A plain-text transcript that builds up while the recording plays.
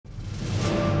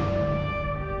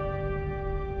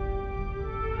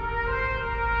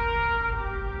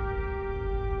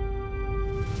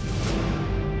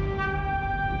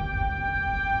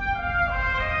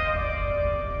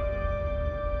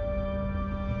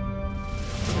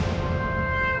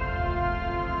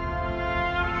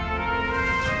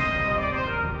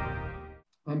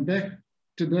back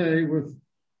today with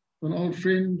an old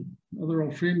friend, another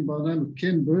old friend by the name of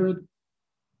Ken Bird,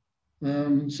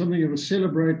 something of a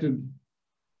celebrated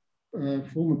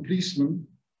former policeman,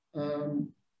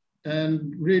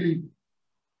 and really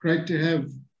great to have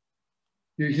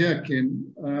you here,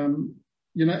 Ken.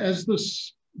 You know, as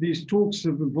these talks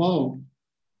have evolved,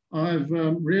 I've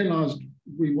realized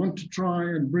we want to try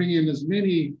and bring in as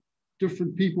many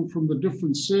different people from the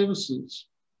different services.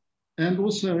 And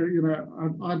also, you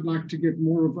know, I'd like to get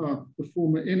more of the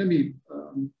former enemy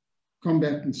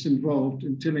combatants involved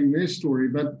in telling their story.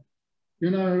 But,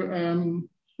 you know,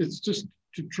 it's just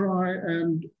to try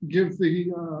and give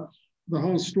the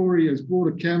whole story as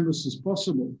broad a canvas as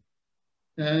possible.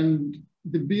 And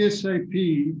the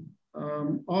BSAP,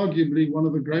 arguably one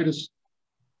of the greatest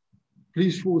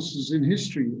police forces in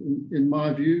history, in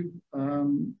my view,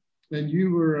 and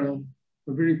you were a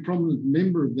very prominent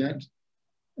member of that.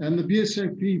 And the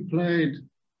BSAP played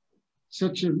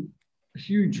such a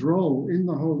huge role in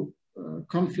the whole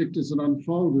conflict as it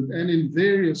unfolded, and in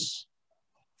various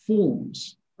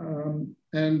forms.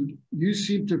 And you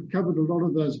seem to have covered a lot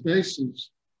of those bases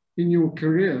in your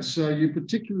career. So you're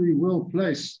particularly well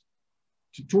placed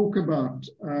to talk about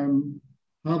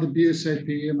how the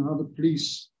BSAP and how the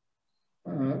police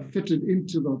fitted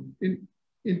into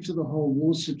the whole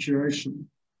war situation.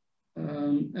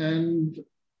 And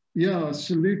yeah,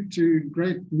 salute to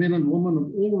great men and women of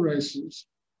all races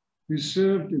who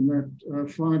served in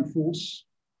that fine force.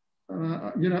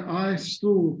 You know, I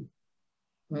still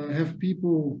have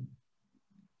people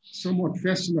somewhat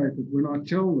fascinated when I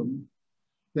tell them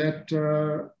that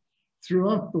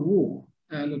throughout the war,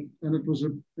 and it was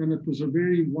a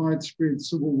very widespread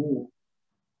civil war,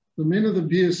 the men of the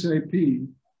BSAP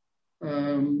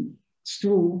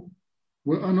still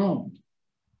were unarmed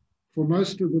for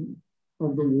most of the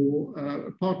war,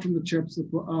 apart from the chaps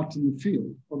that were out in the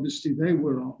field. Obviously, they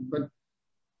were armed, but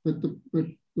the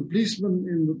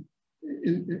policemen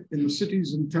in the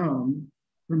cities and town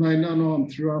remained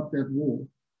unarmed throughout that war,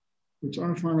 which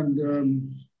I find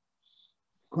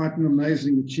quite an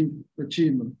amazing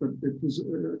achievement. But it was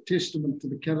a testament to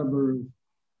the caliber of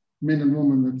men and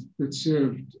women that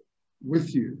served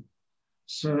with you.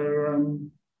 So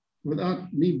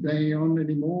without me banging on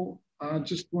anymore, I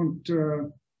just want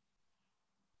to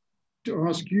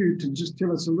ask you to just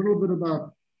tell us a little bit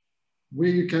about where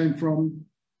you came from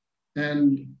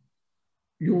and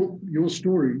your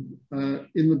story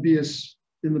in the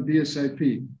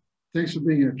BSAP. Thanks for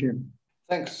being here, Ken.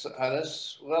 Thanks,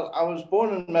 Hannes. Well, I was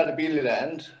born in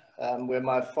Matabeleland, where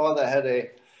my father had a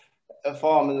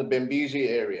farm in the Bembezi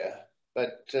area,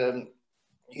 but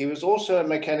he was also a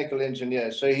mechanical engineer,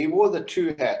 so he wore the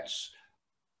two hats,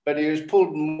 but he was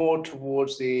pulled more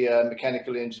towards the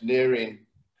mechanical engineering,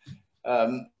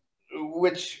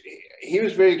 which he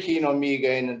was very keen on me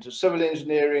going into civil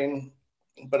engineering,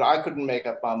 but I couldn't make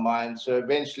up my mind. So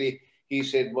eventually he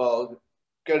said, well,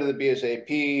 go to the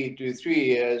BSAP, do 3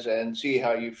 years and see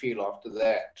how you feel after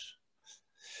that.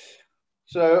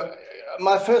 So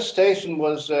my first station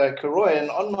was Karoi,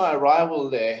 and on my arrival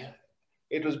there,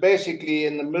 it was basically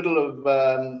in the middle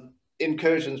of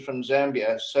incursions from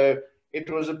Zambia. So it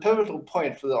was a pivotal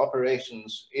point for the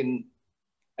operations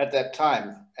at that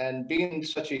time. And being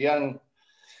such a young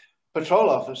patrol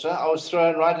officer, I was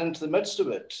thrown right into the midst of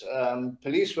it.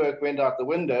 Police work went out the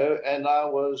window, and I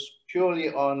was purely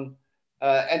on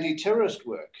anti-terrorist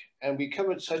work. And we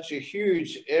covered such a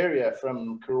huge area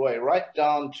from Karoi right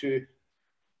down to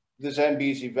the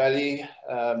Zambezi Valley,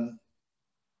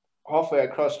 halfway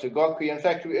across to Gokwe. In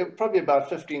fact, probably about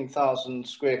 15,000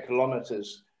 square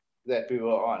kilometers that we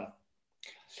were on.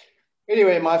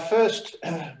 Anyway, my first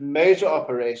major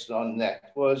operation on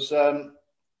that was,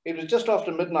 it was just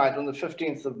after midnight on the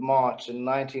 15th of March in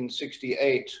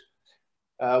 1968,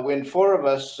 when 4 of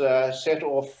us set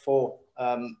off for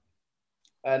an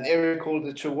area called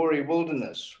the Chawuri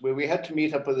Wilderness, where we had to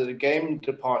meet up with a game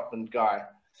department guy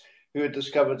who had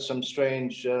discovered some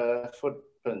strange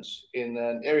footprints in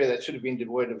an area that should have been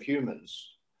devoid of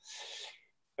humans.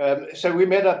 So we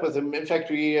met up with him. In fact,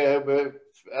 we were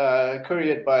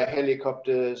couriered by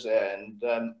helicopters, and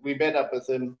we met up with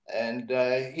him, and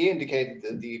he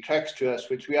indicated the tracks to us,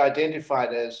 which we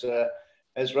identified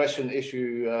as Russian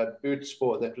issue boot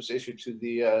spoor that was issued to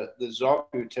the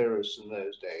ZAPU terrorists in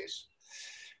those days.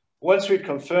 Once we'd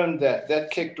confirmed that,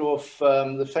 that kicked off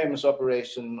the famous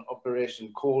Operation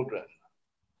Cauldron.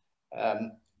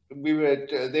 We were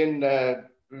then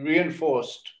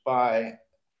reinforced by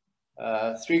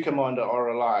 3 Commander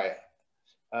RLI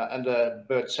under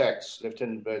Bert Sachs,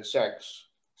 Lieutenant Bert Sachs,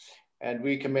 and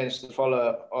we commenced the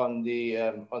follow-up on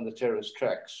the terrorist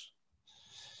tracks.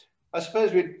 I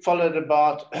suppose we followed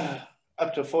about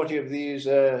up to 40 of these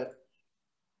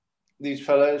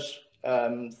fellows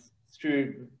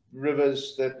through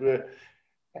rivers that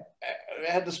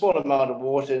had a small amount of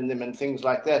water in them and things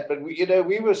like that. But we,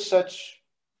 we were such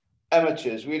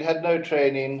amateurs. We'd had no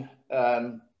training.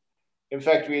 In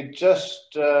fact, we had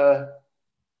just gone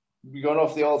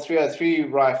off the old 303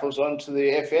 rifles onto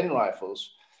the FN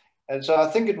rifles. And so I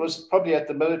think it was probably at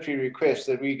the military request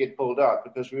that we get pulled out,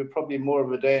 because we were probably more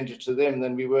of a danger to them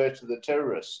than we were to the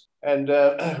terrorists. And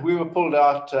we were pulled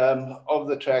out of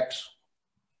the tracks,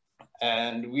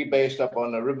 and we based up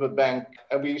on a riverbank.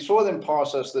 And we saw them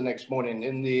pass us the next morning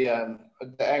in the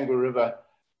Angwa River,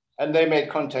 and they made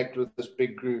contact with this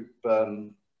big group a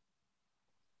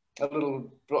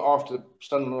little after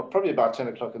sun, probably about 10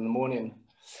 o'clock in the morning.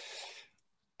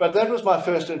 But that was my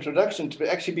first introduction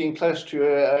to actually being close to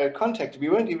a contact. We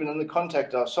weren't even in the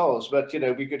contact ourselves, but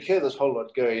we could hear this whole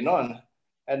lot going on.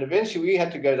 And eventually we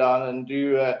had to go down and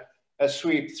do a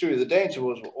sweep through. The danger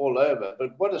was all over.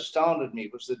 But what astounded me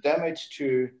was the damage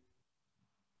to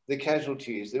the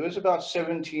casualties. There was about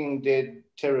 17 dead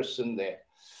terrorists in there.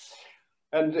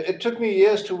 And it took me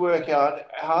years to work out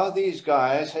how these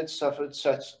guys had suffered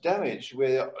such damage,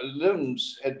 where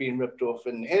limbs had been ripped off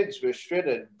and heads were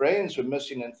shredded, brains were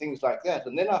missing and things like that.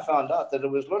 And then I found out that there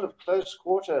was a lot of close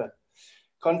quarter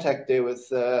contact there with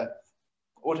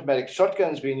automatic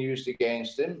shotguns being used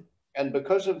against them. And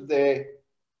because of their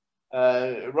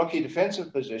rocky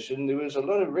defensive position, there was a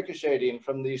lot of ricocheting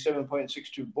from the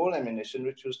 7.62 ball ammunition,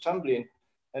 which was tumbling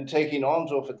and taking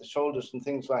arms off at the shoulders and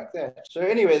things like that. So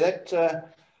anyway, that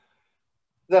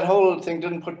whole thing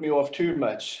didn't put me off too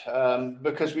much,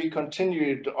 because we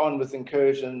continued on with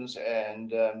incursions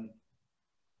and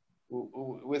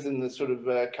within the sort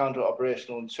of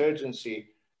counter-operational insurgency.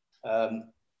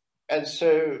 And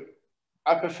so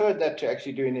I preferred that to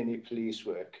actually doing any police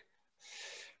work.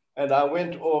 And I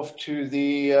went off to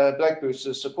the Black Boots,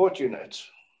 the support unit.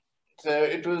 So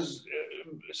it was,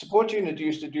 support unit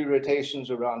used to do rotations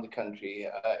around the country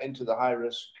into the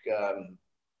high-risk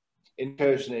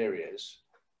incursion areas.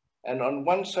 And on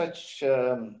one such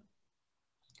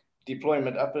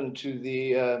deployment up into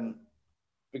the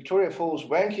Victoria Falls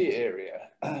Wankie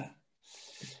area,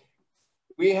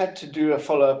 we had to do a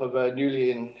follow-up of a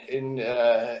newly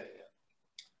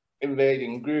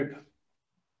invading group.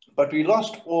 But we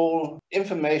lost all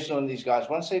information on these guys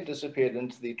once they disappeared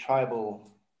into the tribal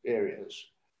areas.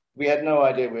 We had no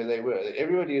idea where they were.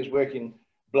 Everybody was working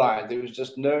blind. There was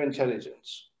just no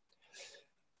intelligence.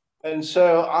 And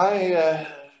so I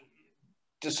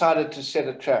decided to set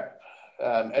a trap.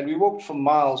 And we walked for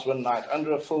miles one night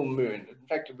under a full moon. In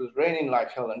fact, it was raining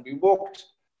like hell. And we walked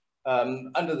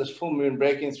under this full moon,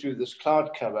 breaking through this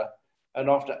cloud cover. And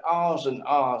after hours and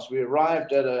hours, we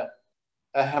arrived at a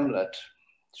hamlet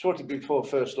shortly before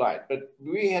first light. But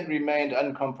we had remained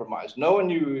uncompromised. No one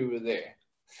knew we were there.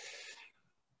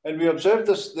 And we observed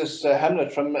this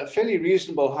hamlet from a fairly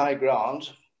reasonable high ground,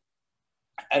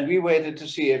 and we waited to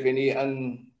see if any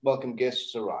unwelcome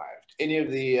guests arrived, any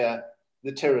of the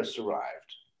terrorists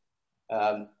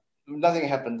arrived. Nothing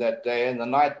happened that day, and the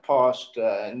night passed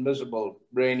in miserable,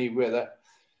 rainy weather.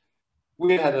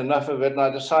 We had enough of it, and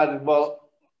I decided, well,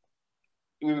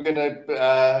 we were going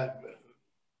to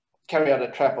carry out a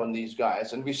trap on these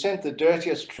guys. And we sent the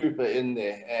dirtiest trooper in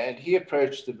there, and he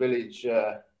approached the village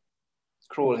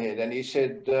crawlhead, and he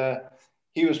said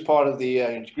he was part of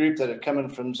the group that had come in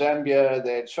from Zambia.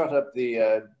 They had shot up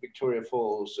the Victoria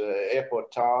Falls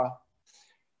airport tower,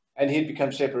 and he'd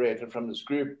become separated from this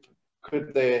group.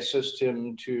 Could they assist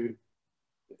him to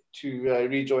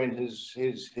rejoin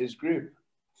his group?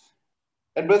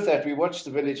 And with that, we watched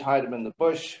the village hide him in the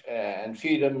bush and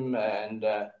feed him and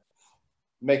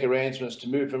make arrangements to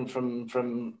move him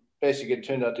from basically it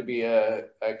turned out to be a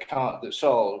count, the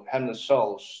soul, Hannes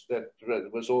Souls, that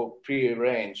was all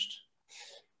pre-arranged.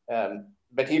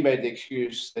 But he made the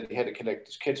excuse that he had to collect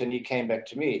his kit, and he came back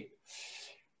to me.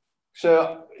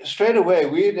 So straight away,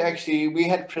 we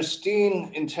had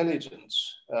pristine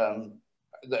intelligence,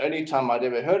 the only time I'd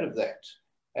ever heard of that.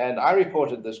 And I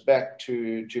reported this back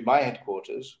to my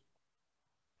headquarters.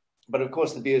 But of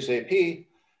course, the BSAP,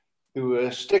 who were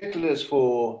sticklers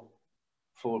for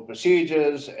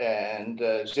procedures and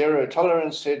zero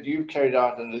tolerance, said, you've carried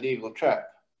out an illegal trap.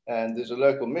 And there's a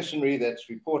local missionary that's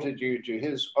reported you to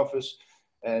his office.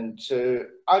 And so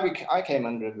I came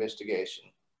under investigation.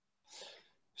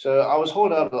 So I was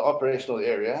hauled out of the operational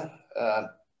area,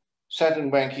 sat in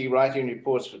Wankie writing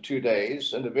reports for 2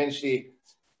 days, and eventually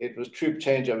it was troop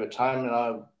change over time,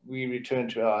 and we returned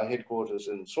to our headquarters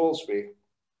in Salisbury,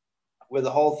 where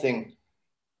the whole thing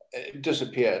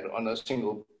disappeared on a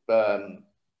single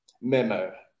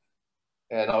memo,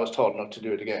 and I was told not to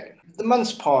do it again. The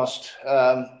months passed,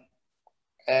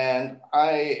 and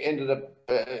I ended up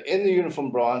in the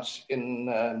uniform branch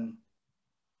in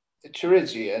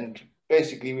Cherezi, and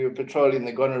basically we were patrolling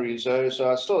the Gonorrhea zone, so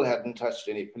I still hadn't touched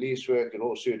any police work. It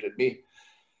all suited me.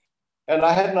 And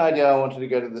I had an idea I wanted to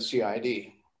go to the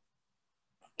CID.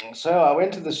 So I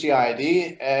went to the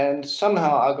CID, and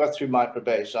somehow I got through my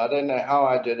probation. I don't know how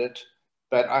I did it,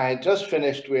 but I had just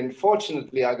finished when,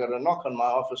 fortunately, I got a knock on my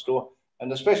office door,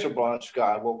 and the special branch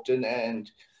guy walked in,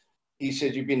 and he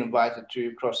said, "You've been invited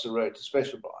to cross the road to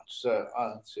special branch." So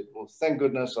I said, "Well, thank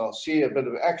goodness, I'll see a bit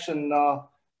of action now."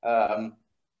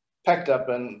 Packed up,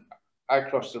 and I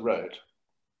crossed the road.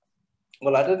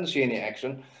 Well, I didn't see any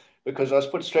action because I was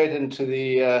put straight into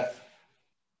the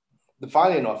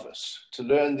filing office to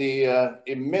learn the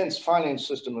immense filing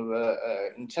system of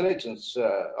an intelligence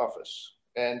office.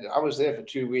 And I was there for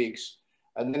 2 weeks,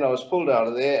 and then I was pulled out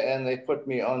of there, and they put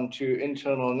me on to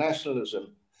internal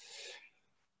nationalism,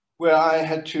 where I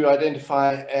had to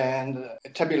identify and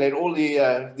tabulate all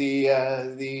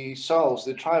the cells,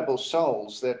 the tribal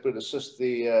cells that would assist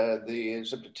the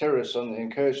Zipper terrorists on the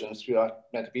incursions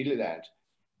throughout Matabeleland.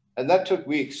 And that took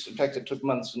weeks. In fact, it took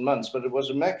months and months, but it was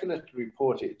immaculate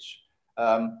reportage.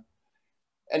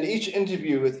 And each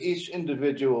interview with each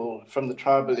individual from the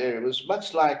tribal area was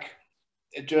much like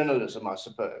journalism, I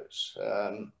suppose.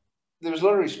 There was a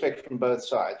lot of respect from both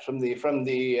sides, from the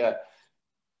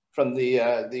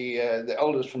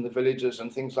elders from the villages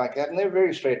and things like that. And they were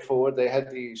very straightforward. They had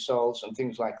these souls and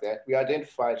things like that. We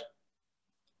identified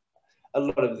a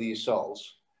lot of these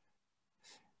souls.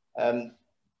 And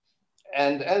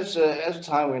as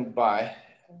time went by,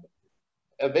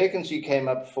 a vacancy came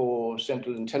up for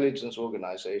Central Intelligence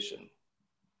Organization.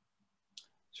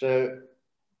 So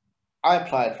I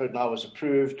applied for it, and I was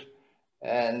approved.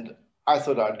 And I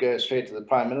thought I'd go straight to the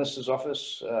Prime Minister's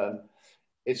office.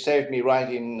 It saved me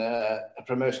writing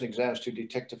promotion exams to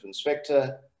detective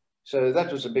inspector. So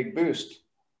that was a big boost.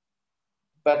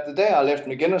 But the day I left,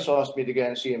 McGuinness asked me to go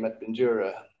and see him at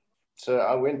Bandura. So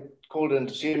I called in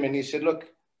to see him, and he said,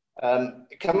 "Look,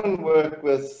 come and work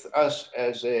with us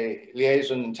as a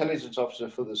liaison intelligence officer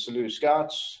for the Selous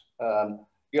Scouts.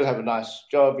 You'll have a nice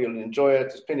job, you'll enjoy it,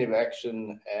 there's plenty of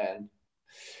action, and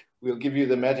we'll give you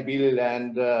the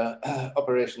Matabeleland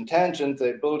Operation Tangent.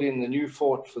 They're building the new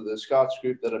fort for the Scouts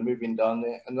group that are moving down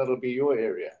there, and that'll be your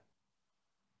area."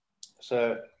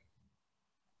 So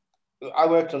I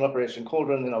worked on Operation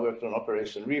Cauldron, then I worked on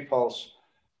Operation Repulse,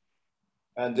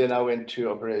 and then I went to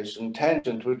Operation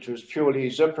Tangent, which was purely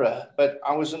Zipra. But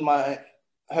I was in my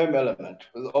home element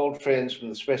with old friends from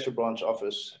the Special Branch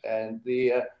office, and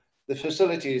the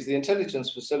facilities, the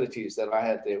intelligence facilities that I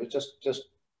had there were just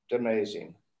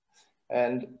amazing.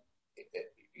 And,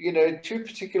 you know, two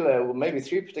particular, or maybe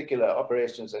three particular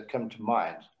operations that come to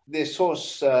mind. Their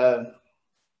source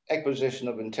acquisition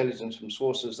of intelligence from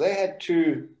sources. They had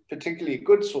two particularly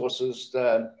good sources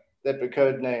that were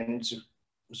codenamed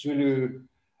Zulu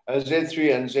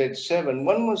Z3 and Z7.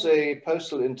 One was a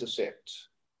postal intercept,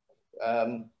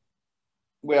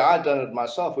 where I'd done it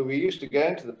myself, where we used to go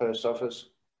into the post office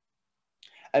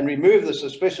and remove the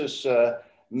suspicious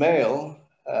mail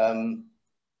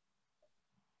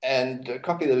and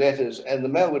copy the letters, and the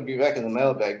mail would be back in the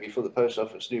mailbag before the post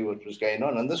office knew what was going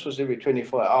on. And this was every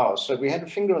 24 hours. So we had a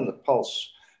finger on the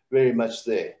pulse very much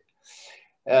there.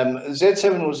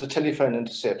 Z7 was the telephone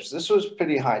intercepts. This was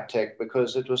pretty high tech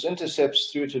because it was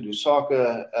intercepts through to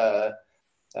Lusaka,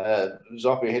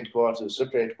 ZAPU headquarters,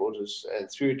 Zipra headquarters, and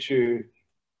through to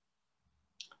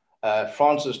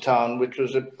Francistown, which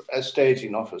was a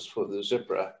staging office for the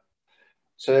Zipra.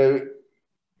 So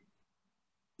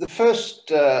the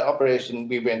first operation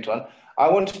we went on, I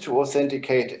wanted to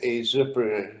authenticate a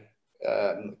Zipra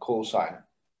call sign.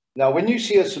 Now, when you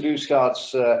see a Selous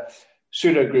Scouts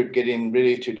pseudo group getting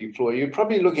ready to deploy, you're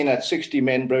probably looking at 60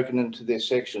 men broken into their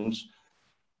sections.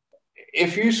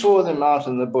 If you saw them out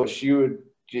in the bush, you would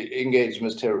engage them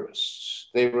as terrorists.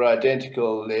 They were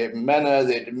identical, their manner,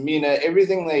 their demeanor,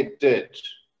 everything they did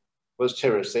was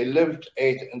terrorist. They lived,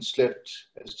 ate, and slept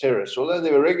as terrorists. Although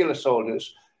they were regular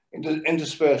soldiers,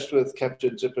 interspersed with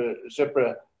captured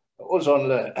Zipra or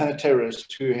Zonla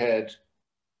terrorists who had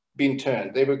been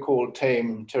turned. They were called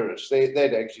tame terrorists. They'd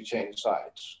actually changed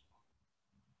sides.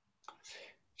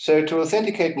 So to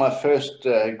authenticate my first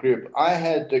group, I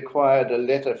had acquired a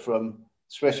letter from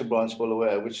Special Branch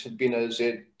Bulawayo, which had been a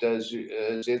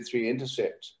Z3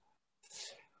 intercept.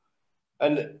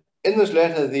 And in this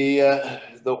letter, the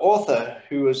author,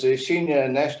 who was a senior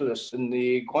nationalist in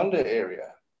the Gwanda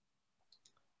area,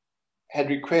 had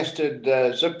requested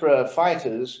Zipra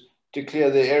fighters to clear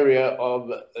the area of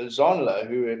Zonla,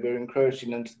 who were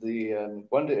encroaching into the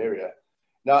Gwanda area.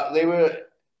 Now, they were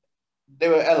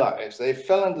allies. They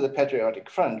fell under the Patriotic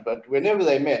Front, but whenever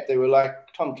they met, they were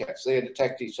like tomcats. They had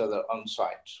attacked each other on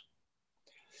sight.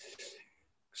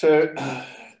 So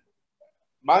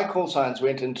my call signs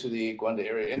went into the Gwanda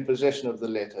area in possession of the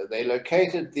letter. They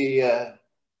located the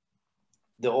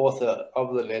author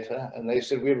of the letter, and they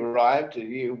said, "We've arrived.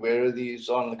 Where are these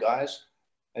on the guys?"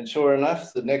 And sure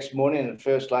enough, the next morning at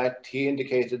first light, he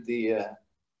indicated the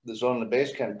Zonla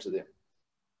base camp to them.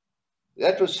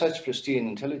 That was such pristine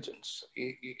intelligence.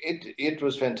 It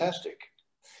was fantastic.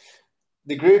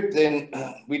 The group then,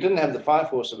 we didn't have the fire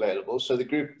force available, so the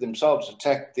group themselves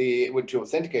attacked to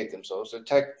authenticate themselves,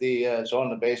 attacked the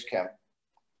Zonla base camp,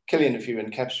 killing a few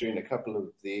and capturing a couple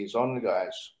of the Zonla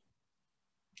guys.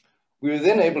 We were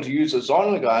then able to use the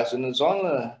Zonla guys in the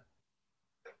Zonla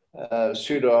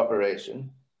pseudo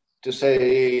operation to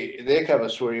say their cover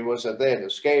story was that they had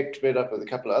escaped, met up with a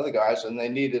couple of other guys, and they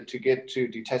needed to get to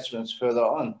detachments further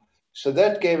on. So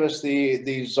that gave us the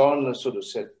Zonla sort of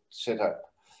set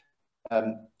up.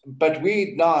 But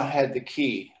we now had the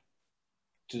key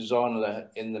to Zonla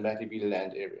in the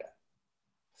Matabeleland area.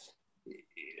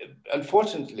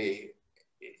 Unfortunately,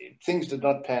 things did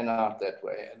not pan out that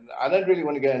way. And I don't really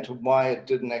want to go into why it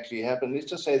didn't actually happen. Let's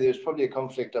just say there's probably a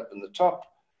conflict up in the top,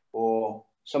 or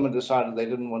someone decided they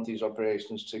didn't want these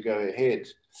operations to go ahead.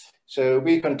 So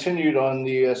we continued on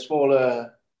the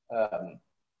smaller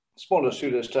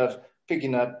pseudo stuff,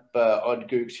 picking up odd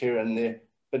gooks here and there,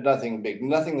 but nothing big,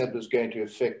 nothing that was going to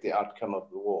affect the outcome of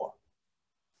the war.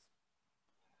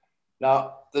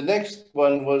 Now, the next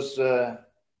one was, there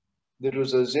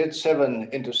was a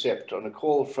Z7 intercept on a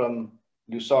call from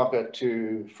Lusaka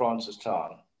to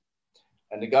Francistown.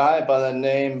 And a guy by the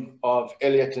name of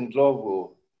Elliot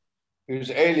Ndlovu,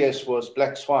 whose alias was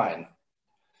Black Swine,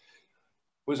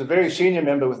 was a very senior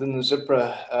member within the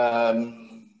Zipra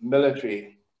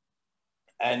military.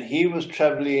 And he was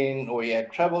traveling, or he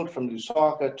had traveled from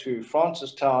Lusaka to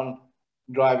Francistown,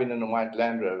 driving in a white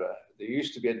Land Rover. There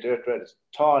used to be a dirt road, it's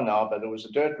tar now, but it was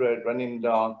a dirt road running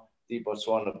down the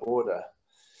Botswana border.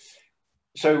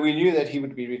 So we knew that he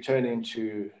would be returning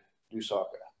to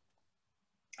Lusaka.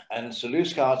 And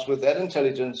Selous Scouts, with that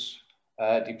intelligence,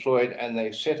 deployed, and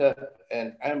they set up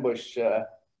an ambush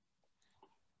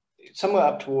somewhere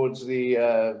up towards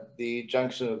the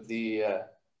junction of the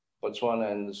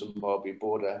Botswana and the Zimbabwe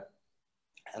border.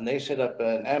 And they set up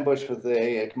an ambush with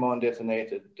a command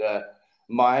detonated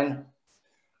mine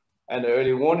and an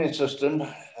early warning system,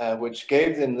 which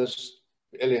gave them this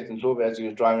Elliot Ndlovu as he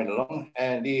was driving along,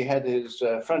 and he had his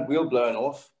front wheel blown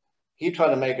off. He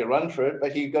tried to make a run for it,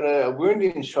 but he got a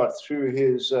wounding shot through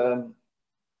his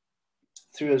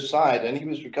side, and he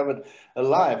was recovered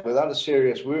alive without a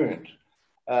serious wound.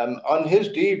 On his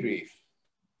debrief,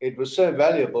 it was so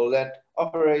valuable that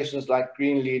operations like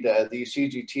Green Leader, the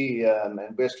CGT,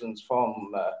 and Westlands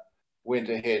Farm went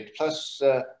ahead, plus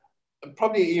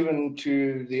probably even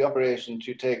to the operation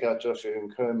to take out Joshua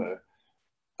Nkomo.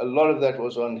 A lot of that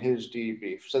was on his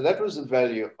debrief. So that was the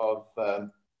value of the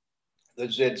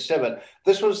Z7.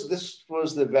 This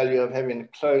was the value of having a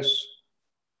close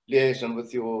liaison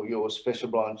with your special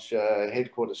branch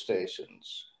headquarter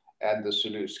stations and the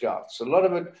Selous Scouts. A lot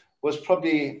of it was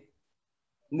probably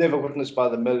never witnessed by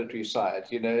the military side.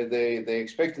 You know, they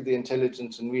expected the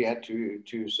intelligence, and we had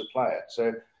to supply it.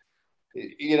 So,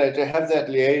 you know, to have that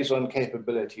liaison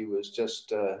capability was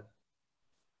just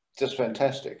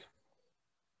fantastic.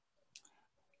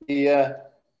 The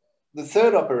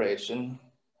third operation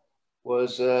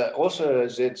was also a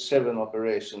Z7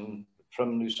 operation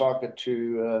from Lusaka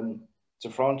to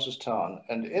Francistown,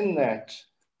 and in that,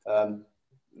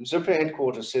 Zipra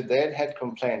headquarters said they had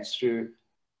complaints through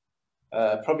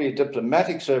probably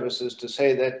diplomatic services to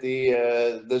say that the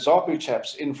ZAPU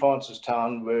chaps in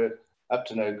Francistown were up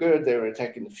to no good. They were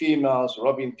attacking the females,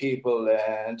 robbing people,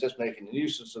 and just making a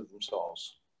nuisance of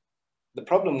themselves. The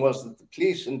problem was that the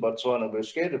police in Botswana were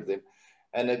scared of them,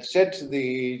 and it said to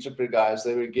the Zipra guys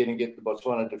they were going to get the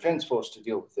Botswana Defence Force to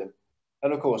deal with them.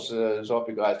 And of course, the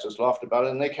ZAPU guys just laughed about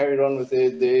it, and they carried on with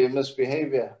their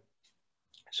misbehavior.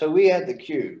 So we had the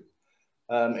cue.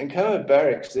 Nkomo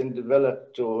Barracks then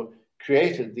developed or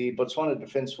created the Botswana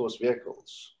Defence Force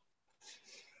vehicles.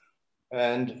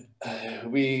 And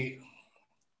we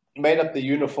made up the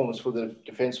uniforms for the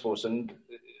Defence Force, and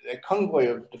a convoy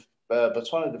of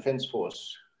Botswana Defence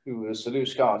Force, who were Selous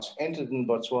Scouts, entered in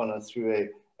Botswana through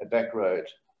a back road,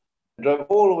 drove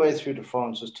all the way through to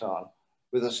Francistown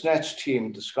with a snatch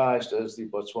team disguised as the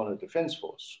Botswana Defence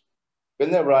Force.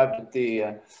 When they arrived at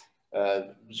the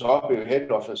ZAPU head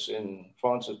office in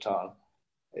Francistown,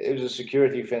 It was a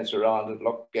security fence around it,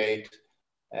 locked gate,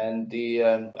 and the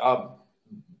our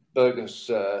bogus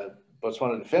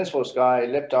Botswana Defence Force guy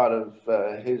leapt out of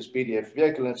his BDF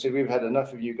vehicle and said, "We've had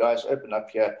enough of you guys. Open up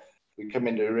here. We come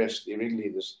in to arrest the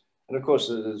ringleaders." And of course,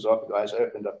 the ZOP guys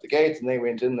opened up the gate and they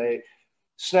went in. They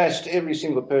snatched every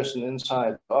single person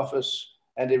inside the office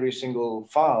and every single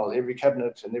file, every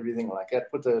cabinet and everything like that,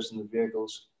 put those in the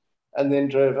vehicles, and then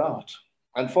drove out.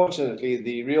 Unfortunately,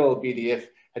 the real BDF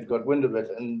had got wind of it,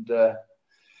 and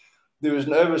there was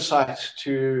an oversight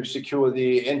to secure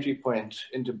the entry point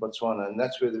into Botswana, and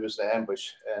that's where there was the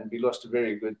ambush, and we lost a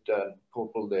very good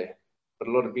corporal there. But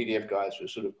a lot of BDF guys were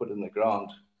sort of put in the ground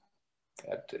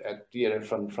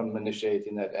from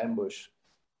initiating that ambush.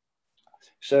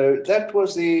 So that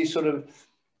was the sort of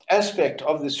aspect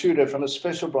of the pseudo from a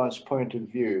special branch point of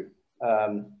view,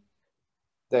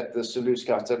 that the Selous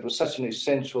Scouts, that was such an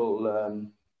essential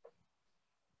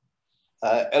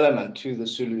element to the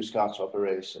Selous Scouts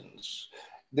operations.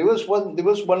 There was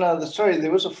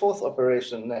a fourth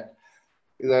operation that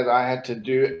I had to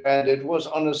do, and it was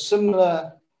on a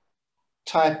similar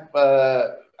type,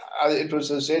 it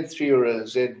was a Z3 or a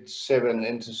Z7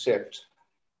 intercept,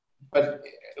 but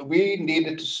we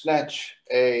needed to snatch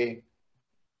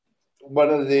one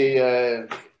of the,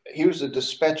 he was a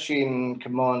dispatching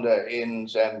commander in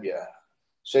Zambia.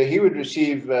 So he would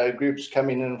receive groups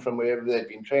coming in from wherever they'd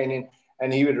been training,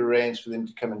 and he would arrange for them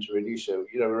to come into Rhodesia,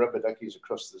 you know, rubber duckies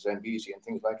across the Zambezi and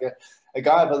things like that. A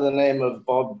guy by the name of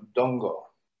Bob Dongo.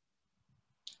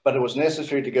 But it was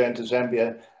necessary to go into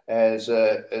Zambia as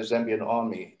a Zambian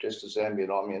army, just a Zambian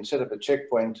army, and set up a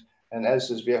checkpoint. And as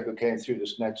his vehicle came through, to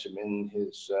snatch him in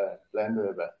his Land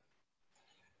Rover,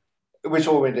 which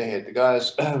all went ahead. The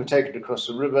guys were taken across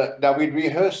the river. Now, we'd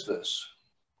rehearsed this,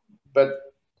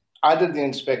 but I did the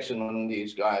inspection on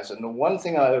these guys, and the one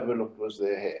thing I overlooked was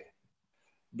their hair.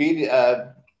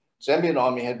 Zambian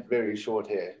army had very short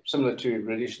hair, similar to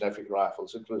Rhodesian African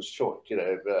rifles. It was short, you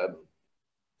know,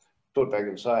 short back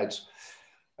and sides.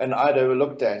 And I'd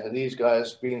overlooked that. And these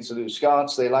guys, being Selous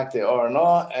Scouts, they like their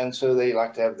R&R, and so they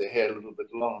like to have their hair a little bit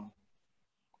long.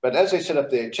 But as they set up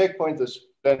their checkpoint, this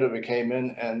Land Rover came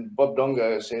in, and Bob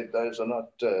Dongo said, "Those are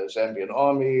not Zambian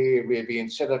army. We're being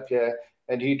set up here."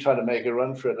 And he tried to make a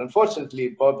run for it. Unfortunately,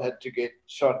 Bob had to get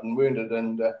shot and wounded,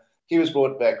 and he was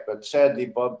brought back. But sadly,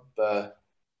 Bob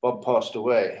passed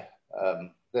away.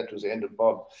 That was the end of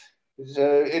Bob.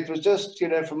 So it was just, you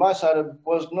know, from my side, it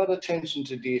was not attention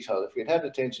to detail. If we'd had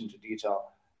attention to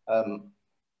detail,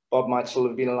 Bob might still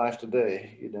have been alive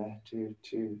today, you know,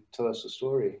 to tell us the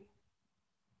story.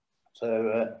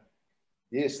 So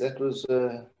yes, that was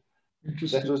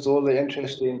all the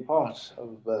interesting part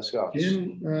of Scouts.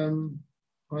 Again,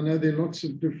 I know there are lots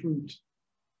of different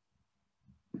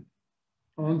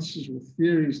answers or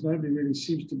theories. Nobody really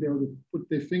seems to be able to put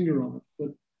their finger on it,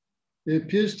 but there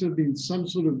appears to have been some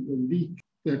sort of a leak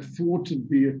that thwarted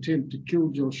the attempt to kill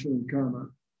Joshua Nkana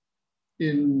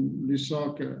in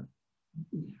Lusaka.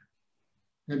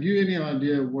 Have you any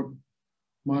idea what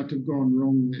might have gone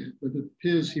wrong there? But it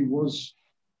appears he was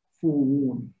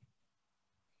forewarned.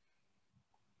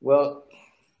 Well,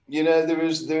 you know, there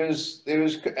was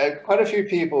quite a few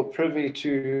people privy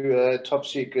to top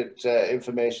secret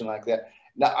information like that.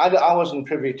 Now, I wasn't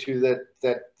privy to that.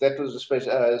 That was a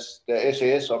special the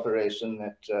SAS operation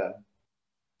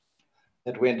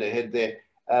that went ahead there.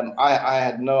 I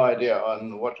had no idea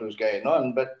on what was going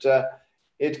on, but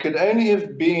it could only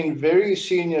have been very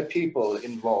senior people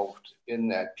involved in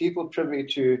that, people privy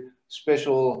to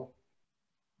special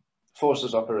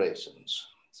forces operations.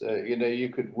 So, you know, you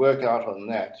could work out on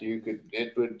that.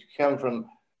 It would come from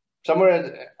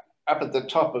somewhere up at the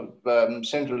top of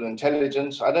Central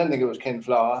Intelligence. I don't think it was Ken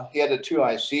Flower. He had a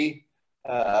 2IC.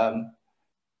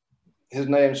 His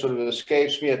name sort of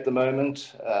escapes me at the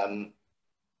moment.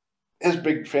 His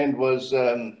big friend was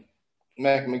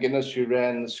Mac McGuinness, who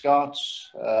ran the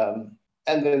Scouts.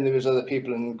 And then there was other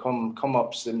people in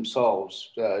ComOps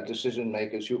themselves, decision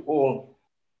makers, who all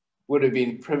would have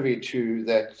been privy to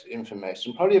that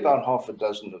information, probably about half a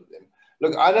dozen of them.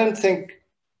 Look, I don't think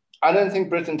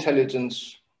Brit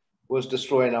intelligence was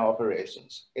destroying our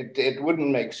operations. It wouldn't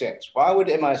make sense. Why would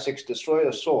MI6 destroy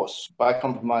a source by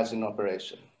compromising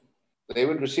operation? They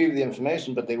would receive the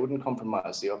information, but they wouldn't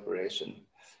compromise the operation.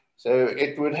 So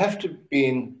it would have to have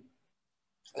been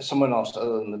someone else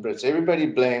other than the Brits. Everybody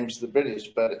blames the British,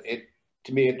 but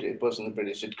to me, it wasn't the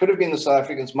British. It could have been the South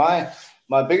Africans. My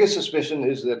biggest suspicion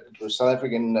is that it was South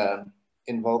African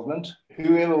involvement.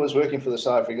 Whoever was working for the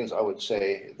South Africans, I would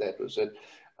say that was it.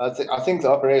 I think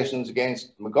the operations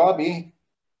against Mugabe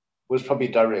was probably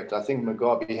direct. I think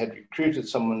Mugabe had recruited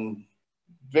someone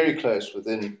very close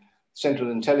within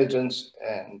Central Intelligence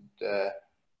and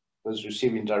was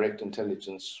receiving direct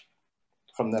intelligence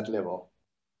from that level.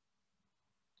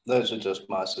 Those are just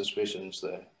my suspicions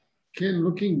there. Ken,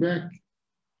 looking back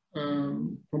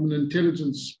from an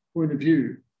intelligence point of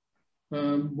view,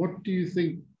 what do you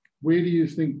think, where do you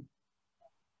think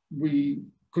we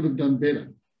could have done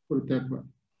better, put it that way?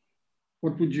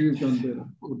 What would you have done better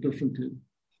or differently?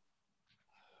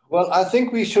 Well, I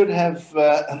think we should have,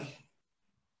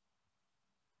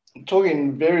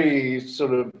 talking very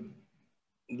sort of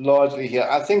largely here,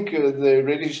 I think the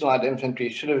Rhodesian Light Infantry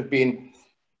should have been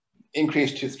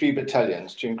increased to 3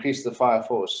 battalions to increase the fire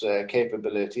force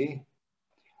capability.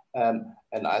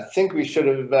 And I think we should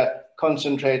have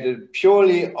concentrated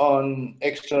purely on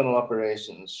external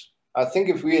operations. I think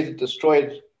if we had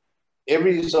destroyed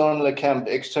every Zonla camp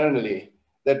externally,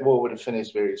 that war would have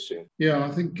finished very soon. Yeah,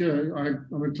 I think I'm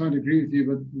inclined to agree with you,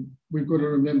 but we've got to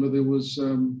remember there was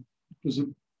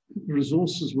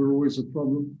resources were always a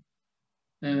problem,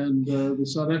 and the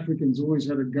South Africans always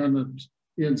had a gun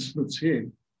at Ian Smith's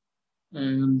head,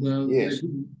 and yes.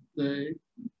 they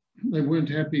weren't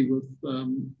happy with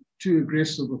too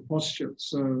aggressive a posture.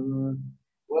 So,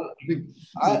 well,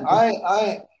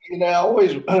 I you know, I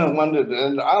always wondered,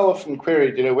 and I often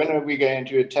queried, you know, when are we going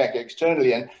to attack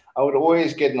externally? And I would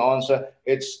always get an answer: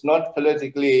 it's not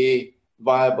politically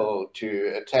viable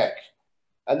to attack.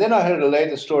 And then I heard a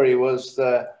later story was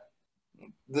the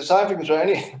South Africans were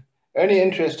only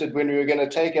interested when we were going to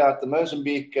take out the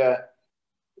Mozambique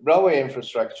railway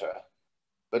infrastructure,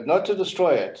 but not to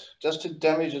destroy it, just to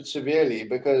damage it severely,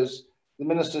 because the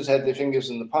ministers had their fingers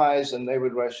in the pies and they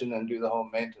would rush in and do the whole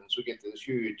maintenance. We get this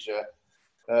huge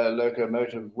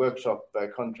locomotive workshop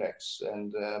contracts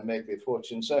and make their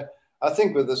fortune. So I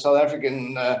think with the South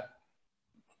African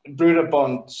Bruder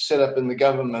bond set up in the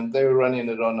government, they were running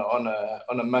it on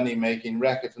a money-making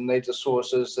racket, and they just saw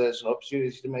us as an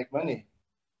opportunity to make money.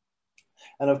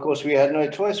 And of course, we had no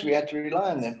choice. We had to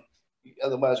rely on them.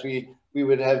 Otherwise, we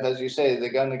would have, as you say, the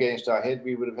gun against our head.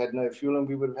 We would have had no fuel, and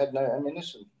we would have had no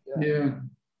ammunition. Yeah.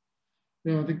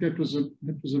 I think that was a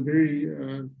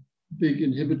very big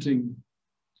inhibiting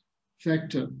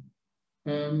factor.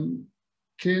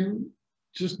 Ken,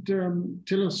 just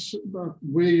tell us about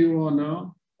where you are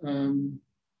now,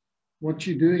 what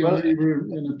you're doing. Well, I know you were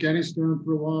in Afghanistan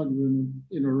for a while, you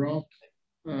were in Iraq.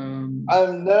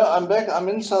 No, I'm back. I'm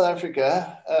in South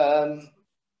Africa.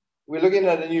 We're looking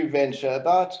at a new venture.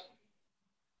 About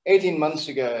 18 months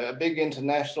ago, a big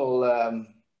international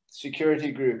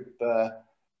security group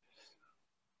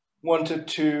wanted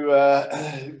to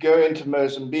go into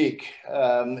Mozambique,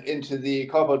 into the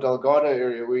Cabo Delgado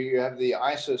area where you have the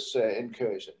ISIS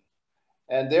incursion.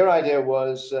 And their idea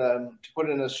was to put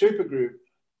in a super group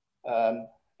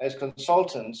as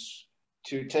consultants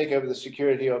to take over the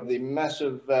security of the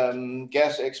massive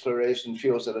gas exploration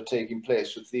fields that are taking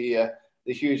place with the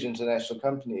huge international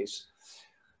companies.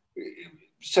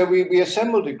 So we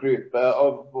assembled a group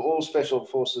of all special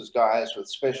forces guys with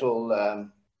special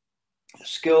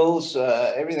skills,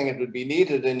 everything that would be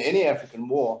needed in any African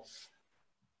war.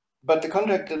 But the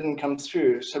contract didn't come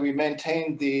through, so we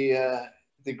maintained the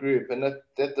group. And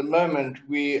at the moment,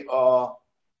 we are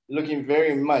looking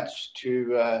very much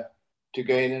to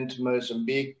going into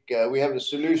Mozambique. We have a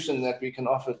solution that we can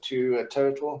offer to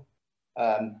Total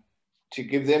to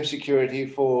give them security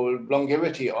for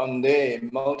longevity on their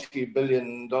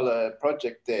multi-billion-dollar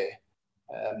project there.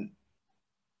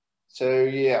 So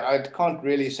yeah, I can't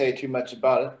really say too much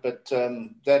about it, but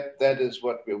that is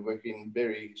what we're working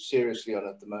very seriously on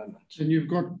at the moment. And you've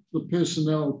got the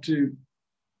personnel to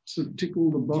sort of tick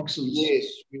all the boxes. Yes,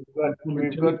 we've got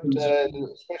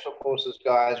special forces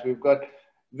guys. We've got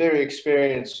very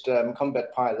experienced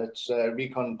combat pilots,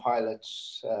 recon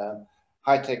pilots,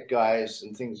 high-tech guys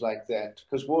and things like that.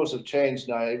 Because wars have changed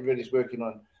now. Everybody's working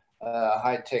on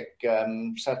high-tech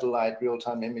satellite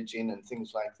real-time imaging and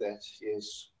things like that,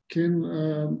 yes. Ken,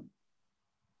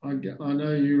 I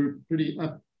know you're pretty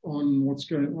up on what's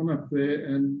going on up there,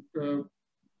 and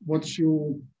what's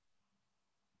your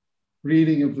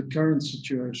reading of the current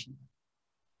situation?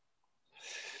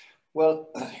 Well,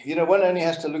 you know, one only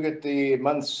has to look at the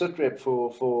month SITREP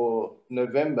for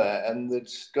November, and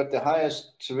it's got the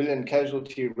highest civilian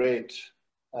casualty rate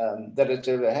that it's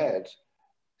ever had.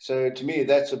 So to me,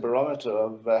 that's a barometer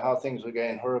of how things are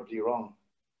going horribly wrong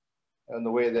and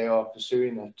the way they are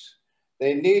pursuing it.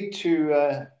 They need to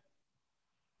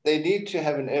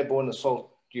have an airborne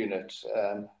assault unit.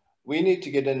 We need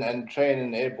to get in and train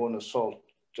an airborne assault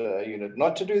unit,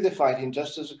 not to do the fighting,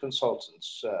 just as a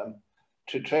consultants.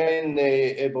 To train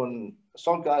their airborne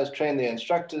assault guys, train their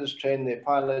instructors, train their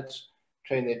pilots,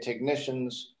 train their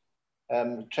technicians,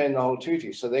 train the whole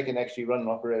duty, so they can actually run an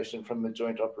operation from a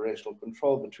joint operational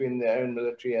control between their own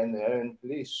military and their own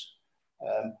police.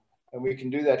 And we can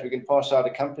do that. We can pass out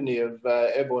a company of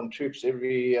airborne troops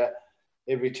every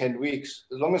 10 weeks.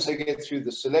 As long as they get through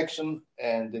the selection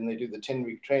and then they do the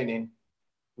 10-week training,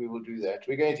 we will do that.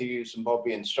 We're going to use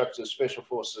Zimbabwe instructors, special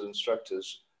forces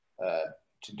instructors,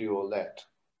 to do all that.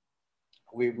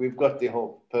 We've got the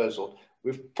whole puzzle.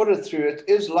 We've put it through. It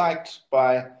is liked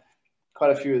by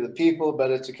quite a few of the people,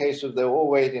 but it's a case of they're all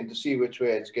waiting to see which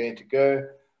way it's going to go.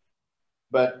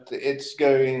 But it's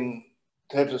going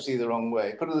hopelessly the wrong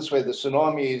way. Put it this way, the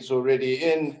tsunami is already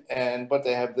in, and what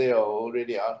they have there are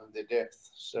already out of their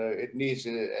depth. So it needs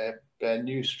a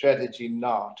new strategy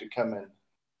now to come in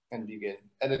and begin.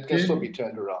 And it can still be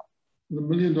turned around. The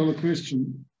million-dollar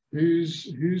question, who's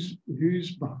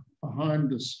behind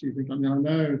this, do you think? I mean, I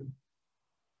know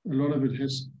a lot of it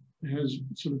has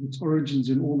sort of its origins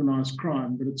in organized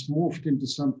crime, but it's morphed into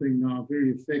something now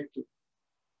very effective.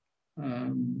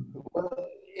 Well,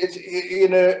 it's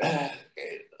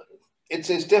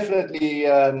definitely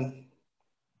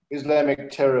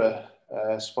Islamic terror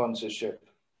sponsorship.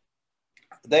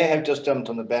 They have just jumped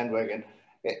on the bandwagon.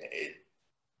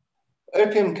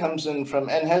 Opium comes in from,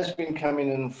 and has been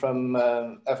coming in from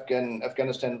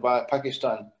Afghanistan via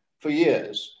Pakistan for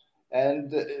years.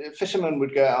 And fishermen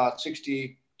would go out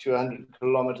 60 to 100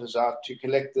 kilometers out to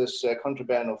collect this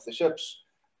contraband off the ships.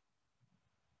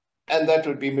 And that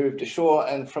would be moved ashore,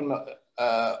 and from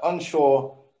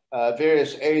onshore,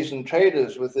 various Asian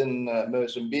traders within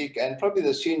Mozambique and probably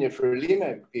the senior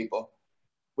Frelimo people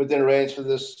would then arrange for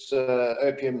this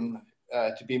opium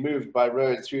to be moved by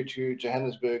road through to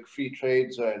Johannesburg Free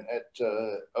Trade Zone at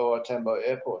OR Tambo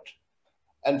Airport.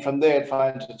 And from there, it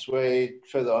finds its way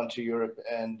further onto Europe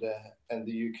and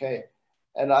the UK.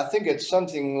 And I think it's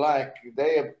something like,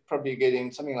 they are probably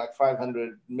getting something like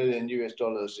 $500 million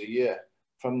a year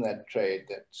from that trade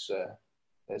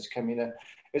that's coming in.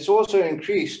 It's also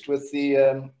increased with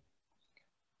the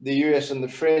US and the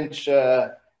French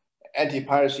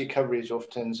anti-piracy coverage off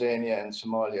Tanzania and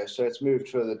Somalia. So it's moved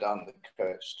further down the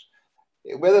coast.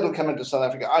 Whether it'll come into South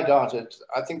Africa, I doubt it.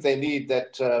 I think they need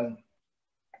that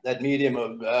that medium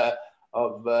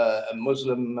of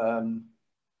Muslim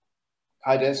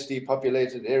high-density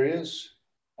populated areas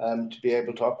to be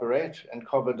able to operate. And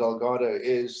Cabo Delgado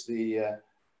is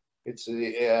it's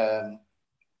the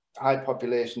high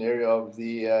population area of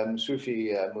the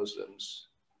Sufi Muslims.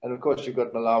 And of course, you've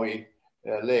got Malawi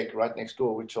Lake right next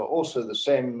door, which are also the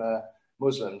same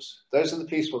Muslims. Those are the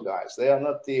peaceful guys. They are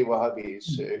not the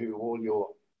Wahhabis who all your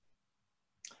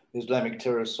Islamic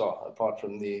terrorists are, apart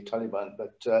from the Taliban.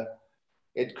 But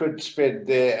it could spread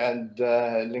there and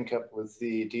link up with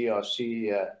the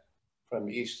DRC from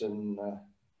eastern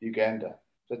Uganda.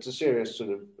 So it's a serious sort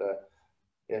of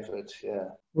effort, yeah.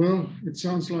 Well, it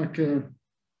sounds like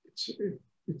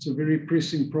it's a very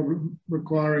pressing problem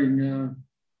requiring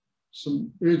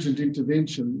some urgent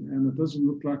intervention, and it doesn't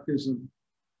look like there's an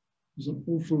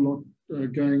awful lot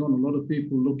going on. A lot of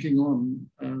people looking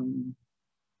on,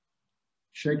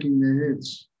 shaking their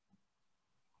heads.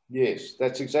 Yes,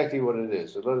 that's exactly what it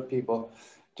is. A lot of people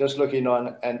just looking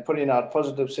on and putting out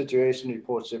positive situation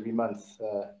reports every month,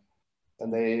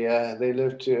 and they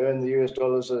live to earn the US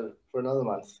dollars for another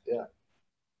month. Yeah.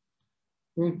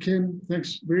 Well, Ken,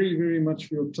 thanks very, very much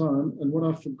for your time. And what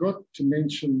I forgot to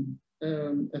mention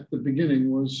at the beginning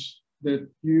was that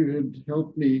you had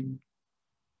helped me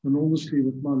enormously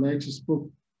with my latest book,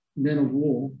 Men of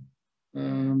War.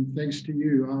 Thanks to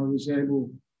you, I was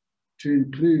able to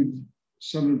include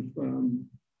some of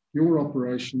your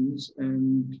operations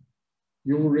and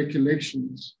your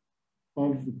recollections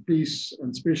of the police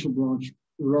and special branch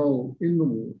role in the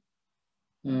war.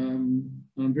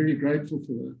 I'm very grateful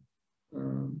for that.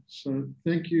 So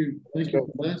thank you for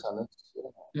that.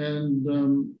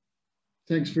 And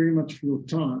thanks very much for your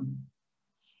time.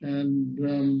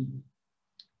 And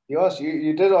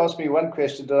you did ask me one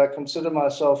question: did I consider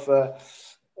myself a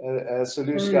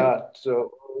Selous Scout or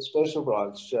a special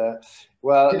branch?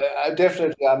 Well,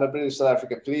 definitely, I'm a British South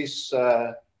Africa Police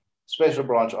special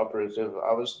branch operative.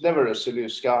 I was never a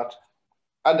Selous Scout.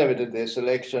 I never did their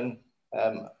selection.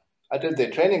 I did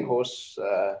their training course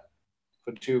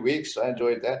for 2 weeks. I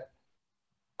enjoyed that.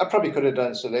 I probably could have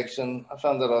done selection. I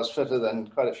found that I was fitter than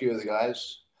quite a few of the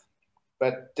guys.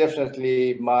 But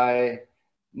definitely my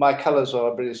colors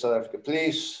are British South Africa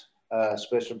Police,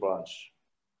 Special Branch,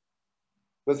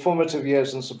 with formative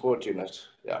years in support unit.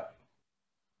 Yeah.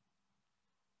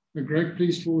 A great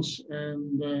police force,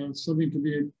 and something to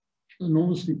be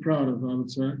enormously proud of, I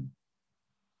would say.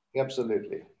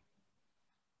 Absolutely.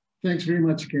 Thanks very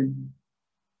much, Ken.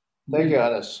 Thank you,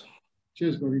 Hannes.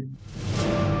 Cheers, buddy.